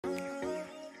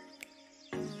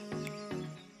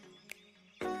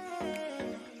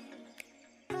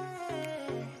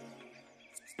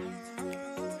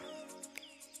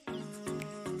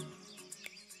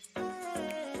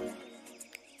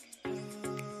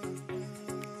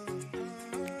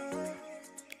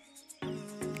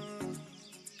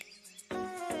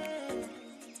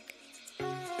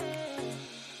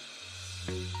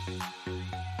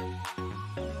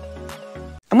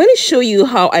going to show you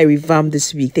how I revamped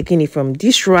this wig, taking it from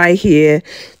this right here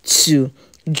to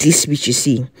this which you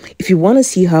see. If you want to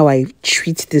see how I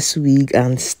treat this wig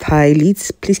and style it,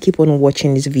 please keep on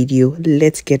watching this video.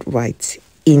 Let's get right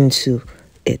into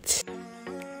it.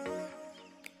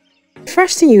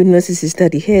 First thing you notice is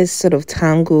that the hair is sort of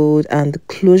tangled and the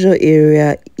closure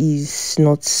area is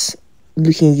not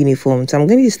looking uniform. So I'm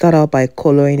going to start out by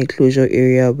coloring the closure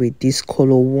area with this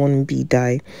color 1B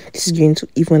dye. This is going to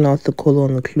even out the color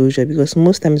on the closure, because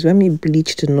most times when we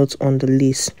bleach the knots on the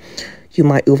lace, you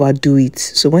might overdo it.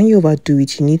 So when you overdo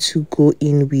it, you need to go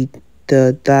in with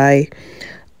the dye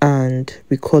and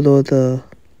recolor the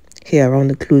hair around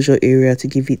the closure area to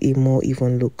give it a more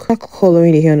even look. After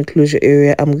coloring the hair on the closure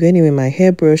area, I'm going in with my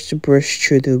hairbrush to brush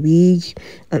through the wig,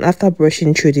 and after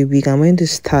brushing through the wig, I'm going to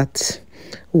start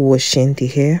washing the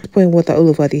hair. Pouring water all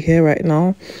over the hair right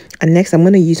now, and next I'm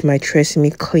going to use my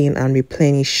Tresemme Clean and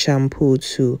Replenish shampoo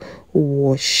to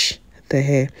wash the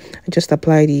hair. I just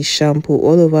apply the shampoo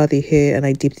all over the hair and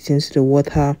I dipped it into the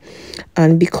water,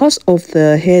 and because of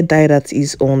the hair dye that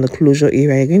is on the closure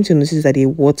area, you're going to notice that the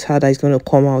water that is going to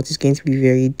come out is going to be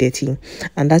very dirty,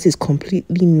 and that is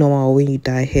completely normal. When you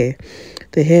dye hair,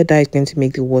 the hair dye is going to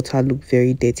make the water look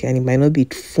very dirty and it might not be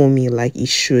foamy like it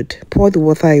should. Pour the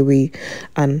water away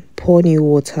and pour new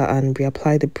water and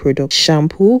reapply the product.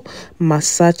 Shampoo,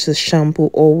 massage the shampoo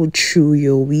all through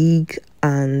your wig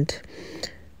and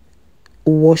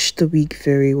wash the wig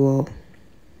very well.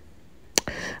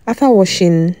 After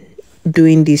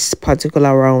doing this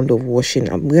particular round of washing,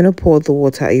 I'm going to pour the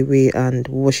water away and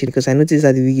wash it, because I noticed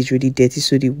that the wig is really dirty,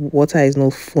 so the water is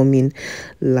not foaming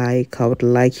like I would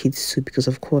like it to, because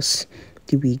of course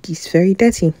the wig is very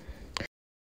dirty.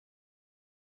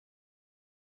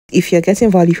 If you're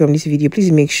getting value from this video,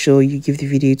 please make sure you give the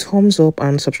video a thumbs up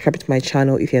and subscribe to my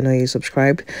channel if you're not yet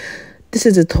subscribed. This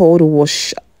is the third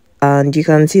wash, and you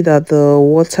can see that the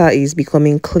water is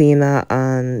becoming cleaner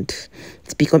and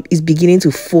it's beginning to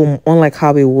foam, unlike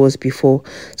how it was before.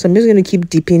 So I'm just going to keep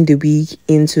dipping the wig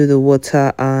into the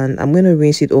water, and I'm going to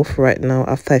rinse it off right now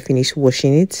after I finish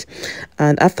washing it.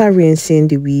 And after rinsing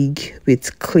the wig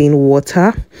with clean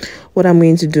water, what I'm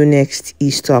going to do next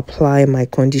is to apply my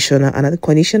conditioner, and the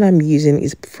conditioner I'm using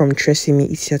is from Tresemme.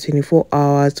 It's a 24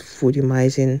 hours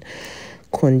volumizing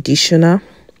conditioner.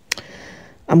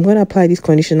 I'm going to apply this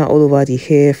conditioner all over the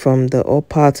hair, from the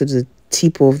upper to the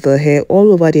tip of the hair,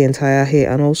 all over the entire hair,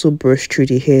 and also brush through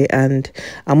the hair. And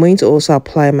I'm going to also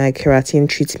apply my keratin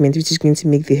treatment, which is going to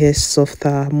make the hair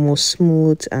softer, more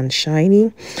smooth and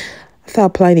shiny. After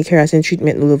applying the keratin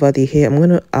treatment all over the hair, I'm going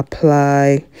to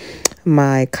apply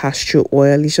my castor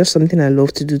oil. It's just something I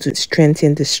love to do to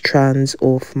strengthen the strands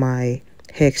of my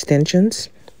hair extensions,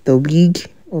 the wig,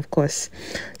 of course.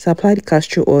 So apply the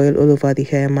castor oil all over the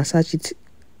hair, massage it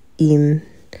in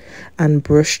and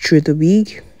brush through the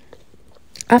wig.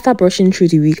 After brushing through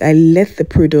the wig, I let the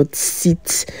product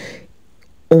sit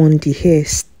on the hair,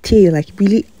 stay, like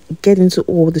really get into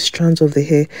all the strands of the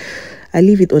hair. I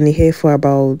leave it on the hair for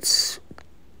about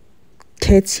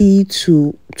 30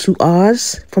 to 2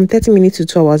 hours. From 30 minutes to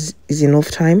 2 hours is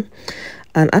enough time.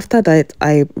 And after that,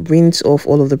 I rinse off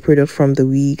all of the product from the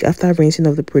wig. After rinsing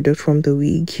off the product from the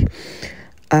wig,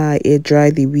 I air dry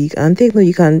the wig. And take note,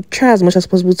 you can try as much as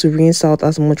possible to rinse out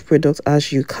as much product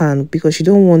as you can, because you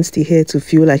don't want the hair to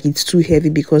feel like it's too heavy,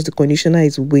 because the conditioner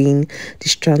is weighing the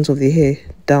strands of the hair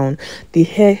down.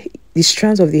 The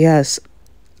strands of the hair has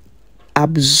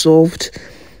absorbed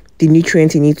the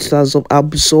nutrient it needs to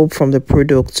absorb from the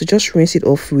product. So just rinse it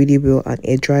off really well and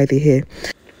air dry the hair.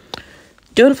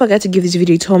 Don't forget to give this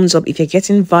video a thumbs up if you're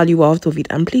getting value out of it,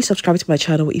 and please subscribe to my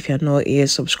channel if you're not yet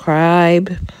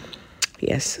subscribed.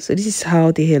 Yes, so this is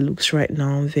how the hair looks right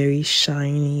now. Very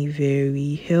shiny,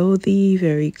 very healthy,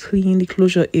 very clean. The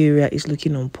closure area is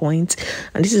looking on point,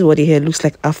 and this is what the hair looks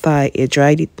like after I air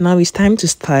dried it. Now it's time to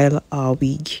style our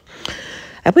wig.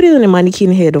 I put it on a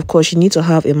mannequin head. Of course, you need to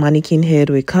have a mannequin head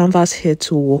or a canvas head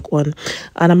to work on,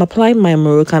 and I'm applying my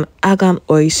Moroccan argan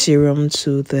oil serum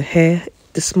to the hair,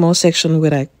 the small section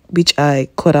which I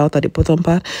cut out at the bottom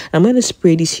part. I'm going to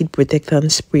spray this heat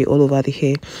protectant spray all over the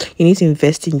hair. You need to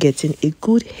invest in getting a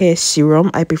good hair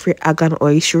serum. I prefer argan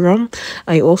oil serum.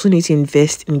 I also need to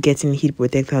invest in getting heat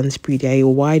protectant spray. There are a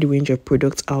wide range of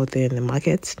products out there in the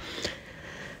market.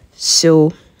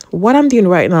 So what I'm doing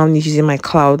right now is using my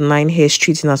Cloud9 hair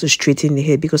straightener to straighten the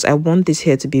hair, because I want this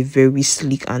hair to be very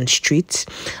sleek and straight.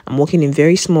 I'm working in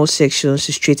very small sections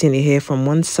to straighten the hair from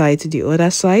one side to the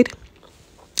other side.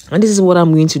 And this is what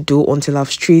I'm going to do until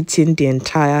I've straightened the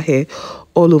entire hair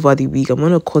all over the wig. I'm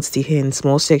going to cut the hair in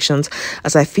small sections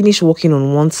as I finish working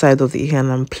on one side of the hair,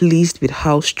 and I'm pleased with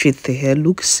how straight the hair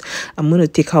looks. I'm going to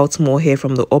take out more hair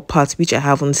from the up part which I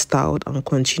haven't styled, and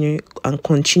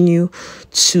continue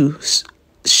to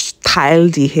style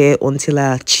the hair until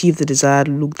I achieve the desired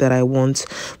look that I want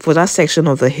for that section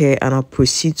of the hair, and I'll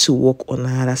proceed to work on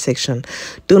another section.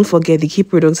 Don't forget, the key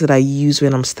products that I use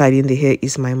when I'm styling the hair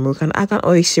is my Moroccan Argan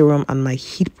Oil Serum and my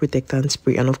heat protectant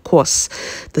spray. And of course,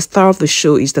 the star of the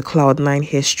show is the Cloud9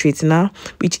 hair straightener,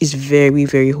 which is very,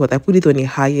 very hot. I put it on the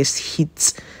highest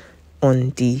heat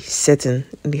on the setting,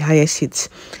 the highest heat,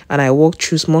 and I walk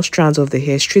through small strands of the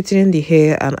hair, straightening the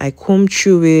hair, and I comb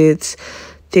through it,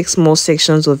 take small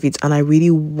sections of it, and I really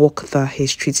walk the hair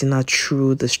straightener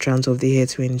through the strands of the hair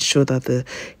to ensure that the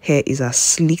hair is as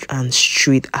sleek and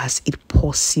straight as it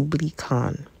possibly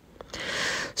can.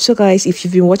 So guys, if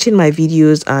you've been watching my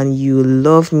videos and you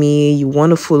love me, you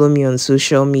want to follow me on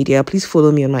social media, please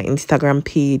follow me on my Instagram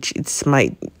page. It's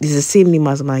the same name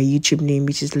as my YouTube name,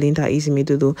 which is Linda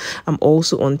Izimidodo. I'm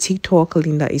also on TikTok,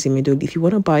 Linda Izimidodo. If you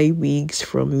want to buy wigs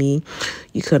from me,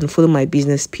 you can follow my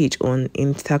business page on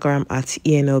Instagram at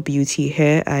ENL Beauty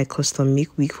Hair. I custom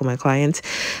make wig for my clients.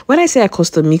 When I say I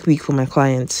custom make wig for my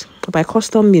clients, by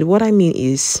custom made, what I mean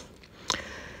is,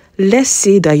 let's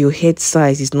say that your head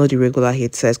size is not the regular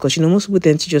head size, because most people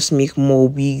tend to just make more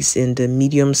wigs in the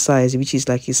medium size, which is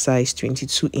like a size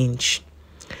 22 inch.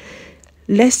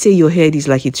 Let's say your head is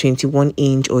like a 21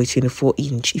 inch or a 24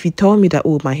 inch. If you tell me that,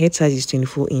 oh, my head size is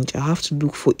 24 inch, I have to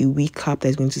look for a wig cap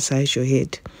that's going to size your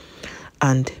head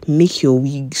and make your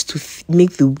wigs to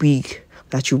make the wig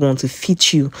that you want to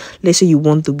fit you. Let's say you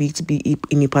want the wig to be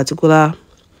in a particular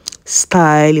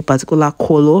style, a particular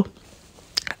color.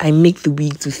 I make the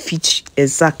wig to fit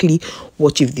exactly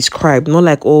what you've described, not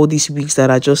like all these wigs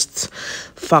that are just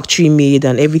factory made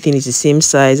and everything is the same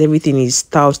size, everything is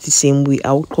styled the same way.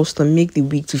 I will custom make the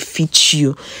wig to fit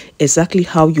you exactly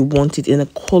how you want it, in a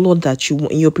color that you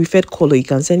want, in your preferred color. You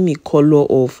can send me a color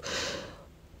of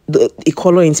a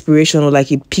color inspiration, or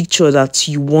like a picture that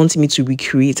you want me to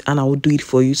recreate, and I will do it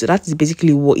for you. So that is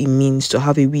basically what it means to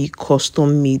have a wig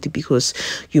custom made, because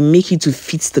you make it to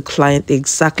fit the client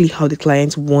exactly how the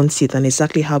client wants it and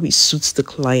exactly how it suits the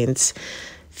client's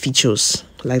features,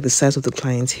 like the size of the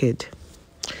client's head.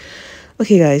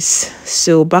 Okay guys,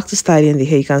 so back to styling the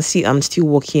hair. You can see I'm still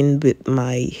working with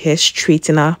my hair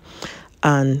straightener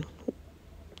and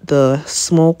the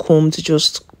small comb to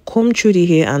just comb through the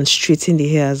hair and straighten the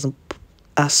hair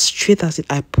as straight as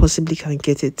I possibly can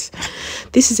get it.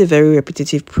 This is a very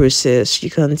repetitive process. You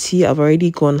can see I've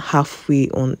already gone halfway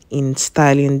in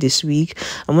styling this week.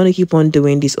 I'm going to keep on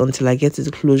doing this until I get to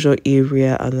the closure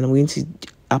area, and then I'm going to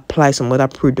apply some other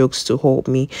products to help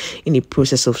me in the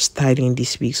process of styling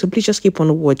this week. So please just keep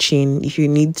on watching. If you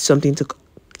need something to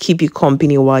keep you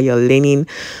company while you're learning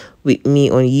with me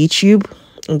on YouTube,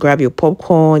 grab your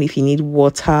popcorn. If you need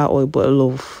water or a bottle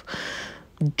of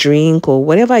drink or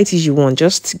whatever it is you want,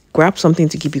 just grab something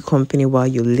to keep you company while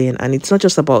you learn. And it's not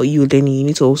just about you learning, you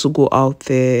need to also go out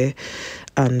there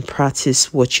and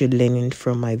practice what you're learning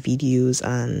from my videos,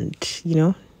 and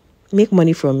make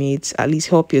money from it. At least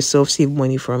help yourself save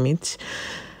money from it.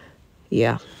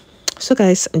 Yeah. So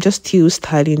guys, I'm just still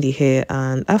styling the hair,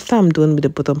 and after I'm done with the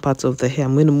bottom part of the hair,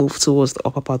 I'm going to move towards the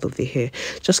upper part of the hair.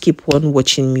 Just keep on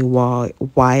watching me while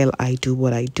I do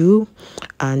what I do,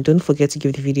 and don't forget to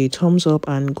give the video a thumbs up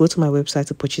and go to my website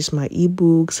to purchase my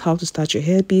ebooks, How to Start Your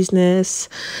Hair Business,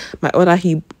 my other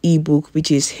ebook,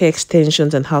 which is Hair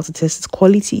Extensions and How to Test its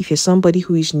Quality. If you're somebody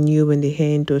who is new in the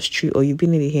hair industry, or you've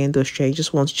been in the hair industry, you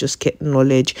just want to just get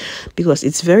knowledge, because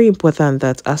it's very important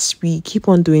that as we keep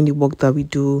on doing the work that we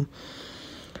do,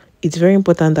 it's very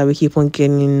important that we keep on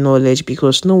gaining knowledge,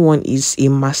 because no one is a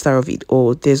master of it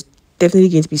all. There's definitely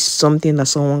going to be something that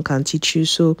someone can teach you.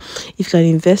 So if you can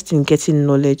invest in getting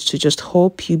knowledge to just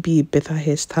help you be a better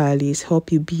hairstylist,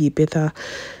 help you be a better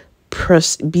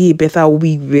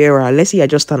wig wearer. Let's say you're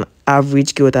just an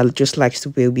average girl that just likes to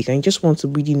wear wig and you just want to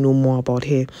really know more about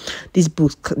hair, these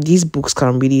books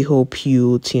can really help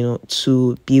you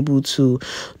to be able to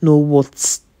know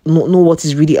what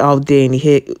is really out there in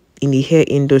the hair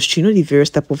industry. The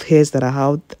various type of hairs that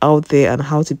are out there, and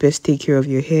how to best take care of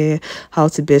your hair, how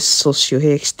to best source your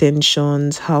hair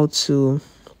extensions, how to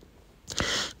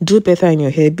do better in your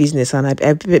hair business. And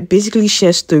I basically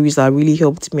share stories that really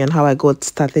helped me and how I got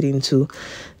started into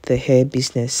the hair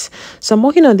business. So I'm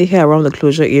working on the hair around the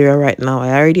closure area right now.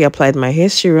 I already applied my hair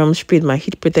serum, sprayed my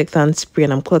heat protectant spray,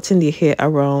 and I'm cutting the hair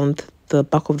around the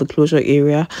back of the closure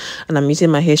area, and I'm using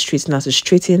my hair straightener to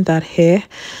straighten that hair.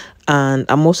 And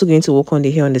I'm also going to work on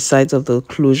the hair on the sides of the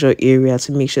closure area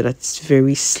to make sure that it's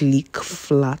very sleek,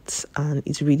 flat, and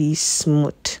it's really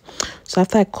smooth. So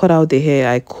after I cut out the hair,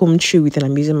 I comb through it and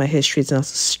I'm using my hair straightener to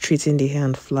straighten the hair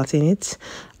and flatten it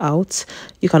out.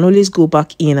 You can always go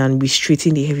back in and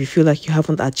re-straighten the hair if you feel like you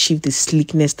haven't achieved the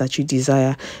sleekness that you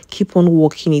desire. Keep on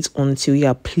working it until you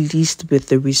are pleased with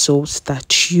the results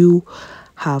that you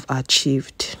have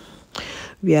achieved.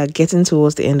 We are getting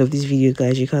towards the end of this video,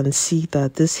 guys. You can see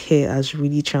that this hair has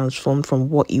really transformed from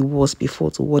what it was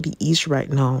before to what it is right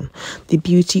now. The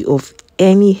beauty of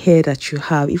any hair that you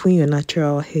have, even your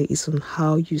natural hair, is on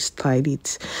how you style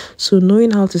it. So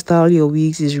knowing how to style your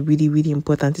wigs is really, really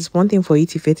important. It's one thing for you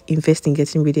to invest in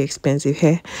getting really expensive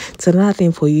hair. It's another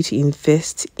thing for you to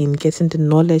invest in getting the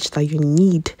knowledge that you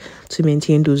need to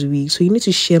maintain those wigs. So you need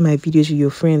to share my videos with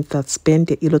your friends that spend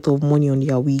a lot of money on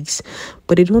their wigs,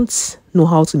 but they don't know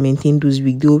how to maintain those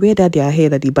wigs. They'll wear that their hair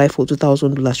that they buy for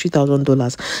 $2,000,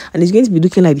 $3,000, and it's going to be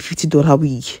looking like the $50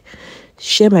 wig.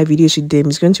 Share my videos with them.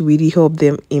 It's going to really help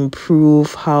them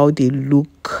improve how they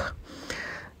look,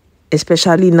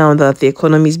 especially now that the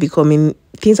economy is becoming,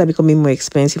 things are becoming more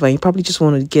expensive and you probably just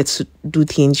want to get to do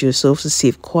things yourself to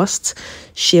save costs.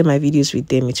 Share my videos with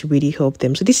them. It will really help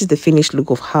them. So this is the finished look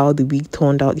of how the wig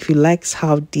turned out. If you liked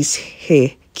how this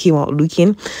hair came out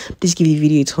looking, please give the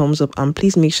video a thumbs up and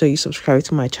please make sure you subscribe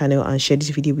to my channel and share this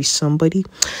video with somebody.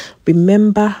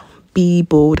 Remember, be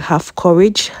bold, have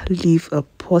courage, live a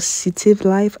positive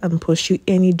life, and pursue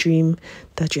any dream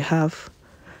that you have.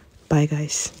 Bye,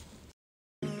 guys.